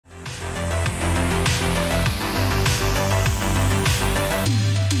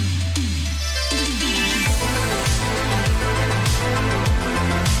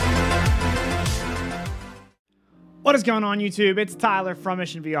What is going on, YouTube? It's Tyler from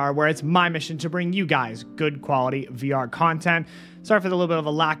Mission VR, where it's my mission to bring you guys good quality VR content. Sorry for the little bit of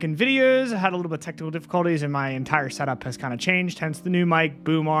a lack in videos. I had a little bit of technical difficulties and my entire setup has kind of changed, hence the new mic,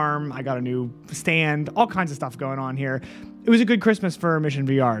 boom arm. I got a new stand, all kinds of stuff going on here. It was a good Christmas for Mission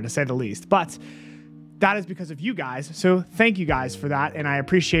VR, to say the least, but that is because of you guys. So thank you guys for that. And I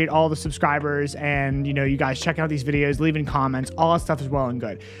appreciate all the subscribers and, you guys checking out these videos, leaving comments, all that stuff is well and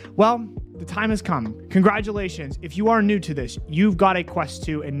good. Well, the time has come. Congratulations. If you are new to this, you've got a Quest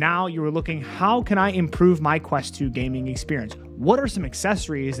 2 and now you are looking, how can I improve my Quest 2 gaming experience? What are some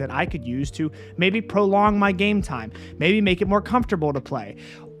accessories that I could use to maybe prolong my game time? Maybe make it more comfortable to play?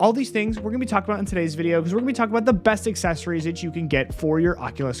 All these things we're gonna be talking about in today's video because we're gonna be talking about the best accessories that you can get for your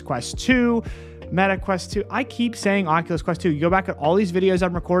Oculus Quest 2, Meta Quest 2. I keep saying Oculus Quest 2. You go back at all these videos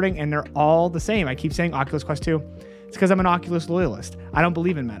I'm recording and they're all the same. I keep saying Oculus Quest 2. It's because I'm an Oculus loyalist. I don't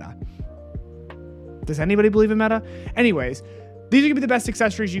believe in Meta. Does anybody believe in Meta? Anyways, these are gonna be the best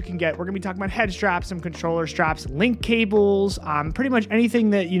accessories you can get. We're gonna be talking about head straps, some controller straps, link cables, pretty much anything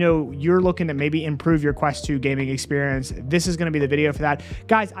that you're looking to maybe improve your Quest 2 gaming experience. This is gonna be the video for that.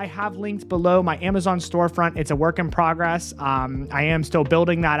 Guys, I have linked below my Amazon storefront. It's a work in progress. I am still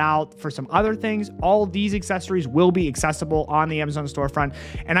building that out for some other things. All of these accessories will be accessible on the Amazon storefront.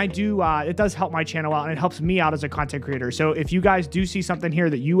 And I do, it does help my channel out and it helps me out as a content creator. So if you guys do see something here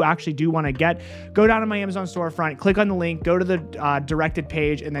that you actually do wanna get, go down to my Amazon storefront, click on the link, go to the directed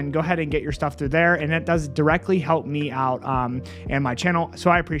page, and then go ahead and get your stuff through there. And it does directly help me out and my channel.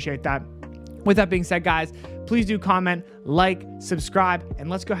 So I appreciate that. With that being said, guys, please do comment, like, subscribe, and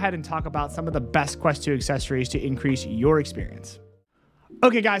let's go ahead and talk about some of the best Quest 2 accessories to increase your experience.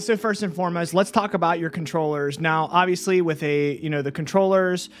 Okay, guys, so first and foremost, let's talk about your controllers. Now, obviously, with the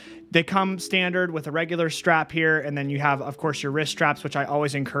controllers, they come standard with a regular strap here, and then you have, of course, your wrist straps, which I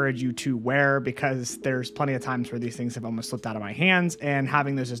always encourage you to wear because there's plenty of times where these things have almost slipped out of my hands, and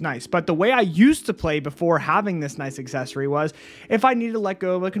having those is nice. But the way I used to play before having this nice accessory was, if I needed to let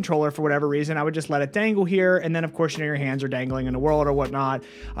go of a controller for whatever reason, I would just let it dangle here, and then, of course, your hands are dangling in the world or whatnot.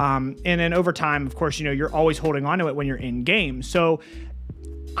 And then over time, of course, you're always holding on to it when you're in game. So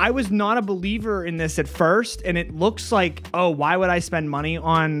I was not a believer in this at first, and it looks like, oh, why would I spend money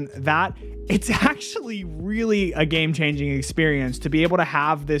on that? It's actually really a game-changing experience to be able to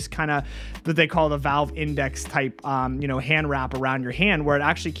have this kind of, that they call the Valve Index type, hand wrap around your hand, where it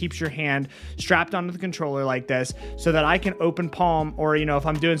actually keeps your hand strapped onto the controller like this, so that I can open palm, or, if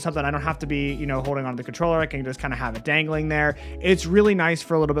I'm doing something, I don't have to be, holding onto the controller. I can just kind of have it dangling there. It's really nice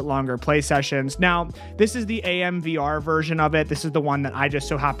for a little bit longer play sessions. Now, this is the AMVR version of it. This is the one that I just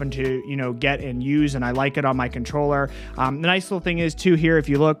so happen to, get and use, and I like it on my controller. The nice little thing is, too, here, if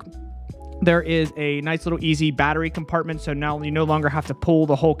you look, there is a nice little easy battery compartment, so now you no longer have to pull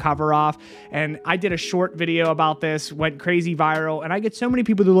the whole cover off. And I did a short video about this, went crazy viral, and I get so many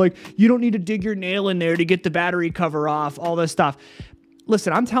people that are like, you don't need to dig your nail in there to get the battery cover off, all this stuff.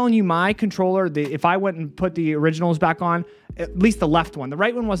 Listen, I'm telling you, my controller, if I went and put the originals back on, at least the left one, the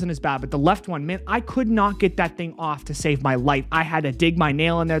right one wasn't as bad, but the left one, man, I could not get that thing off to save my life. I had to dig my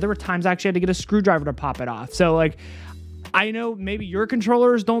nail in there. There were times I actually had to get a screwdriver to pop it off. So, like, I know maybe your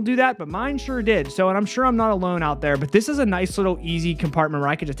controllers don't do that, but mine sure did. So, and I'm sure I'm not alone out there, but this is a nice little easy compartment where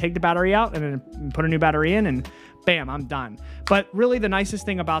I could just take the battery out and then put a new battery in and bam, I'm done. But really the nicest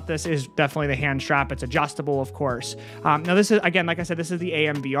thing about this is definitely the hand strap. It's adjustable, of course. Now this is, again, like I said, this is the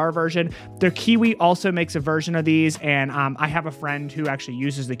AMVR version. Their Kiwi also makes a version of these, and I have a friend who actually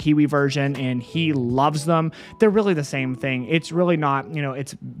uses the Kiwi version and he loves them. They're really the same thing. It's really not,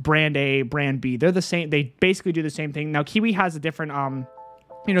 it's brand A, brand B. They're the same. They basically do the same thing. Now Kiwi has a different,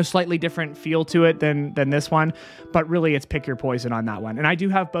 slightly different feel to it than this one, but really it's pick your poison on that one. And I do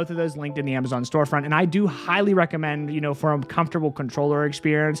have both of those linked in the Amazon storefront, and I do highly recommend, for a comfortable controller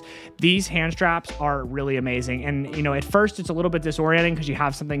experience, these hand straps are really amazing. And, at first it's a little bit disorienting because you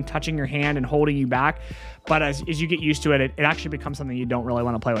have something touching your hand and holding you back, but as you get used to it, it actually becomes something you don't really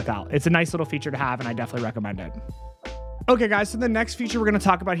want to play without. It's a nice little feature to have, and I definitely recommend it. Okay, guys, so the next feature we're going to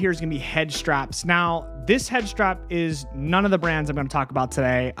talk about here is going to be head straps. Now, this head strap is none of the brands I'm going to talk about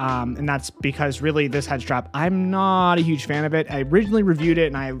today, and that's because really this head strap, I'm not a huge fan of it. I originally reviewed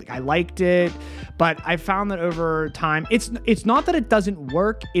it and I liked it, but I found that over time, it's not that it doesn't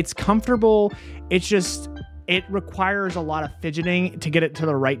work. It's comfortable. It's just, it requires a lot of fidgeting to get it to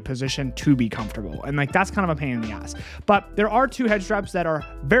the right position to be comfortable. And like, that's kind of a pain in the ass. But there are two head straps that are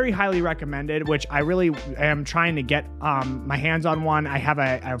very highly recommended, which I really am trying to get my hands on one. I have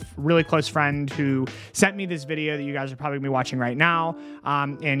a really close friend who sent me this video that you guys are probably gonna be watching right now.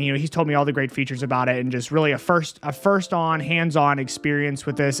 And you know, he's told me all the great features about it, and just really a first on hands-on experience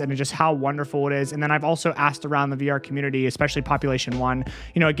with this, and just how wonderful it is. And then I've also asked around the VR community, especially Population 1,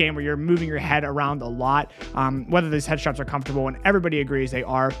 you know, a game where you're moving your head around a lot, whether these head straps are comfortable, and everybody agrees they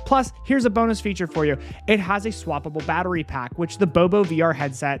are. Plus, here's a bonus feature for you. It has a swappable battery pack, which the BOBO VR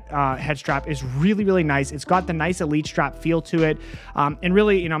headset head strap is really, really nice. It's got the nice elite strap feel to it. And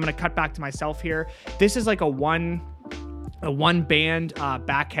really, you know, I'm going to cut back to myself here. This is like a one band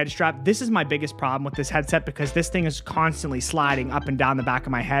back head strap. This is my biggest problem with this headset, because this thing is constantly sliding up and down the back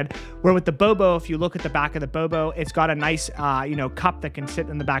of my head, where with the BOBO, if you look at the back of the BOBO, it's got a nice you know, cup that can sit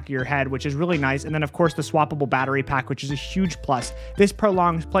in the back of your head, which is really nice. And then of course the swappable battery pack, which is a huge plus. This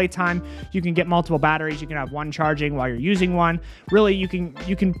prolongs playtime. You can get multiple batteries. You can have one charging while you're using one. Really, you can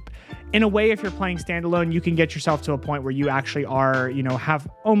in a way, if you're playing standalone, you can get yourself to a point where you actually are, you know, have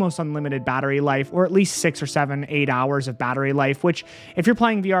almost unlimited battery life, or at least 6 or 7, 8 hours of battery life, which if you're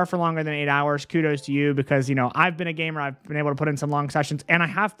playing VR for longer than 8 hours, kudos to you, because, you know, I've been a gamer. I've been able to put in some long sessions, and I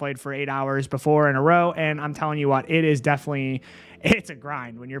have played for 8 hours before in a row. And I'm telling you what, it is definitely, it's a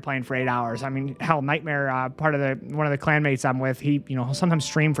grind when you're playing for 8 hours. I mean, hell, Nightmare, one of the clanmates I'm with, he, you know, he'll sometimes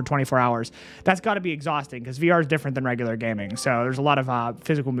stream for 24 hours. That's got to be exhausting, because VR is different than regular gaming. So there's a lot of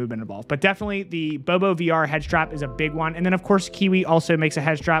physical movement involved. But definitely the BOBO VR head strap is a big one. And then of course, Kiwi also makes a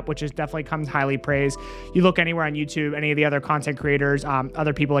head strap, which is definitely comes highly praised. You look anywhere on YouTube, any of the other content creators,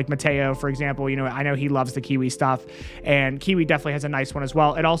 other people like Mateo, for example, you know, I know he loves the Kiwi stuff, and Kiwi definitely has a nice one as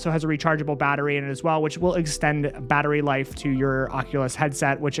well. It also has a rechargeable battery in it as well, which will extend battery life to your Oculus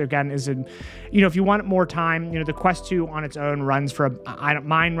headset, which again is in, you know, if you want more time, you know, the Quest 2 on its own runs for,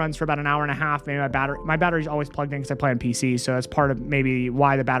 mine runs for about an hour and a half. Maybe my battery's always plugged in because I play on PC, so that's part of maybe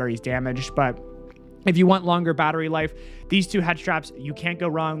why the battery's damaged. But if you want longer battery life, these two head straps, you can't go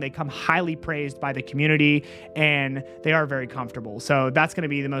wrong. They come highly praised by the community, and they are very comfortable. So that's going to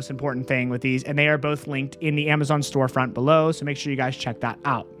be the most important thing with these. And they are both linked in the Amazon storefront below. So make sure you guys check that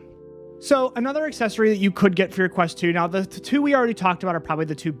out. So another accessory that you could get for your Quest 2, now the two we already talked about are probably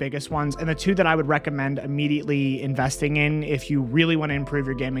the two biggest ones, and the two that I would recommend immediately investing in if you really want to improve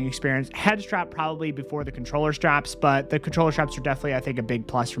your gaming experience. Head strap probably before the controller straps, but the controller straps are definitely, I think, a big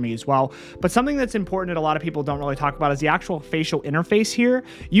plus for me as well. But something that's important that a lot of people don't really talk about is the actual facial interface here.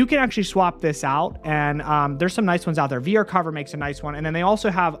 You can actually swap this out, and there's some nice ones out there. VR Cover makes a nice one, and then they also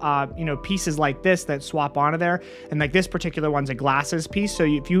have you know, pieces like this that swap onto there, and like this particular one's a glasses piece. So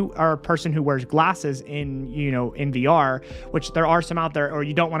if you are a person who wears glasses in, you know, in VR, which there are some out there, or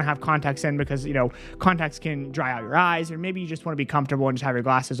you don't want to have contacts in because, you know, contacts can dry out your eyes, or maybe you just want to be comfortable and just have your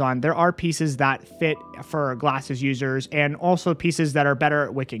glasses on, there are pieces that fit for glasses users, and also pieces that are better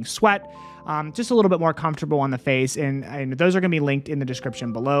at wicking sweat. Just a little bit more comfortable on the face, and those are going to be linked in the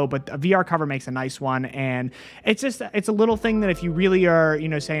description below. But a VR Cover makes a nice one, and it's a little thing that if you really are, you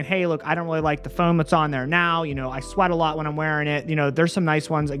know, saying, hey, look, I don't really like the foam that's on there now, you know, I sweat a lot when I'm wearing it, you know, there's some nice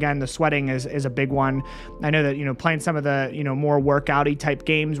ones. Again, the sweating is a big one. I know that, you know, playing some of the, you know, more workouty type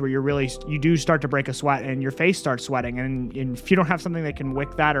games where you do start to break a sweat and your face starts sweating, and if you don't have something that can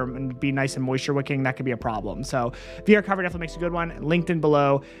wick that or be nice and moisture wicking, that could be a problem. So VR Cover definitely makes a good one. Linked in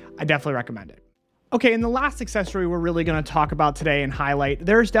below. I definitely recommend it. Okay, and the last accessory we're really going to talk about today and highlight,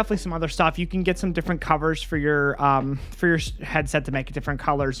 there's definitely some other stuff. You can get some different covers for your headset to make different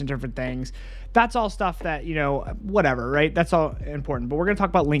colors and different things. That's all stuff that, you know, whatever, right? That's all important. But we're going to talk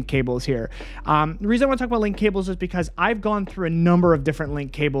about link cables here. The reason I want to talk about link cables is because I've gone through a number of different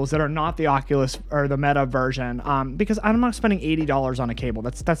link cables that are not the Oculus or the Meta version, because I'm not spending $80 on a cable.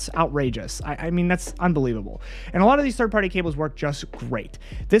 That's outrageous. I mean, that's unbelievable. And a lot of these third-party cables work just great.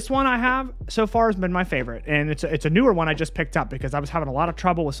 This one I have so far has been my favorite, and it's a newer one I just picked up because I was having a lot of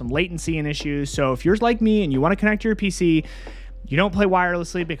trouble with some latency and issues. So if you're like me and you want to connect to your PC, you don't play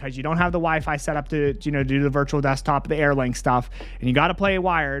wirelessly because you don't have the Wi-Fi set up to, you know, do the virtual desktop, the AirLink stuff, and you got to play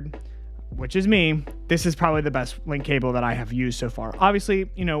wired, which is me, this is probably the best link cable that I have used so far. Obviously,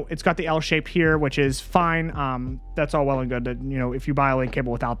 you know, it's got the L shape here, which is fine. That's all well and good. You know, if you buy a link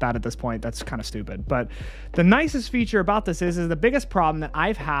cable without that at this point, that's kind of stupid. But the nicest feature about this is the biggest problem that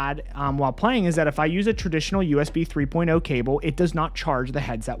I've had while playing is that if I use a traditional USB 3.0 cable, it does not charge the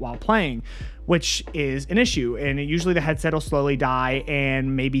headset while playing, which is an issue. And usually the headset will slowly die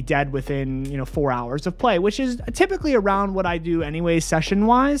and maybe dead within, you know, 4 hours of play, which is typically around what I do anyways, session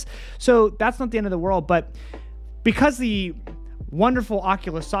wise. So that's not the end of the world. But because the wonderful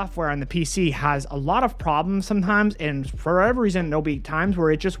Oculus software on the PC has a lot of problems sometimes, and for whatever reason there'll be times where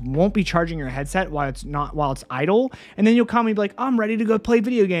it just won't be charging your headset while it's idle, and then you'll call me and be like, oh, I'm ready to go play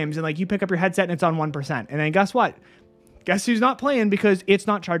video games, and like you pick up your headset and it's on 1%, and then guess what? Guess who's not playing because it's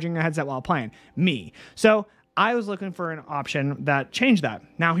not charging your headset while playing? Me. So I was looking for an option that changed that.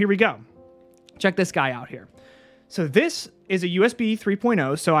 Now here we go. Check this guy out here. So this is a USB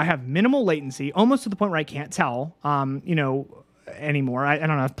 3.0, so I have minimal latency, almost to the point where I can't tell, anymore. I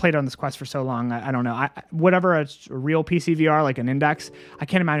don't know. I've played on this Quest for so long. I don't know. Whatever a real PC VR, like an Index, I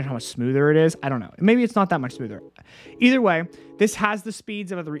can't imagine how much smoother it is. I don't know. Maybe it's not that much smoother. Either way, this has the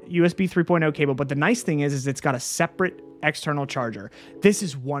speeds of the USB 3.0 cable, but the nice thing is it's got a separate external charger. This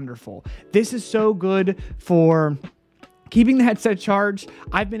is wonderful. This is so good for keeping the headset charged.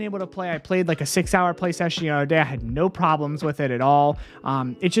 I've been able to play. I played like a 6-hour play session the other day. I had no problems with it at all.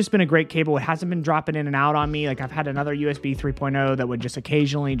 It's just been a great cable. It hasn't been dropping in and out on me. Like I've had another USB 3.0 that would just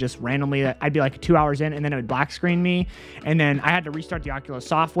occasionally, just randomly, I'd be like 2 hours in and then it would black screen me. And then I had to restart the Oculus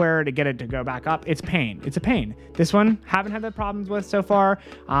software to get it to go back up. It's pain. It's a pain. This one, haven't had that problems with so far.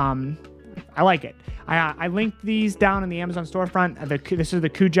 I like it. I linked these down in the Amazon storefront. This is the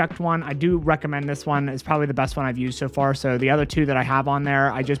Kuject one. I do recommend this one. It's probably the best one I've used so far. So the other two that I have on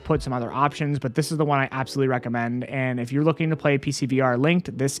there, I just put some other options, but this is the one I absolutely recommend. And if you're looking to play PC VR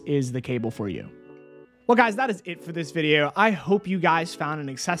linked, this is the cable for you. Well, guys, that is it for this video. I hope you guys found an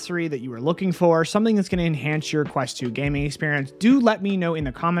accessory that you were looking for, something that's going to enhance your Quest 2 gaming experience. Do let me know in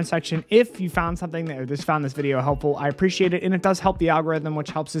the comment section if you found something that found this video helpful. I appreciate it, and it does help the algorithm, which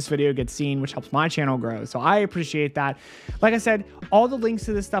helps this video get seen, which helps my channel grow. So I appreciate that. Like I said, all the links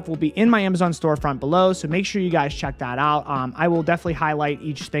to this stuff will be in my Amazon storefront below, so make sure you guys check that out. I will definitely highlight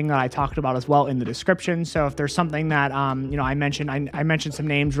each thing that I talked about as well in the description. So if there's something that I mentioned some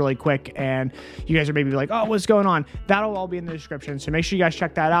names really quick, and you guys are maybe like, oh, what's going on? That'll all be in the description. So make sure you guys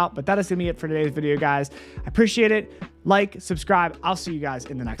check that out. But that is going to be it for today's video, guys. I appreciate it. Like, subscribe. I'll see you guys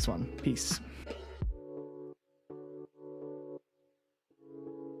in the next one. Peace.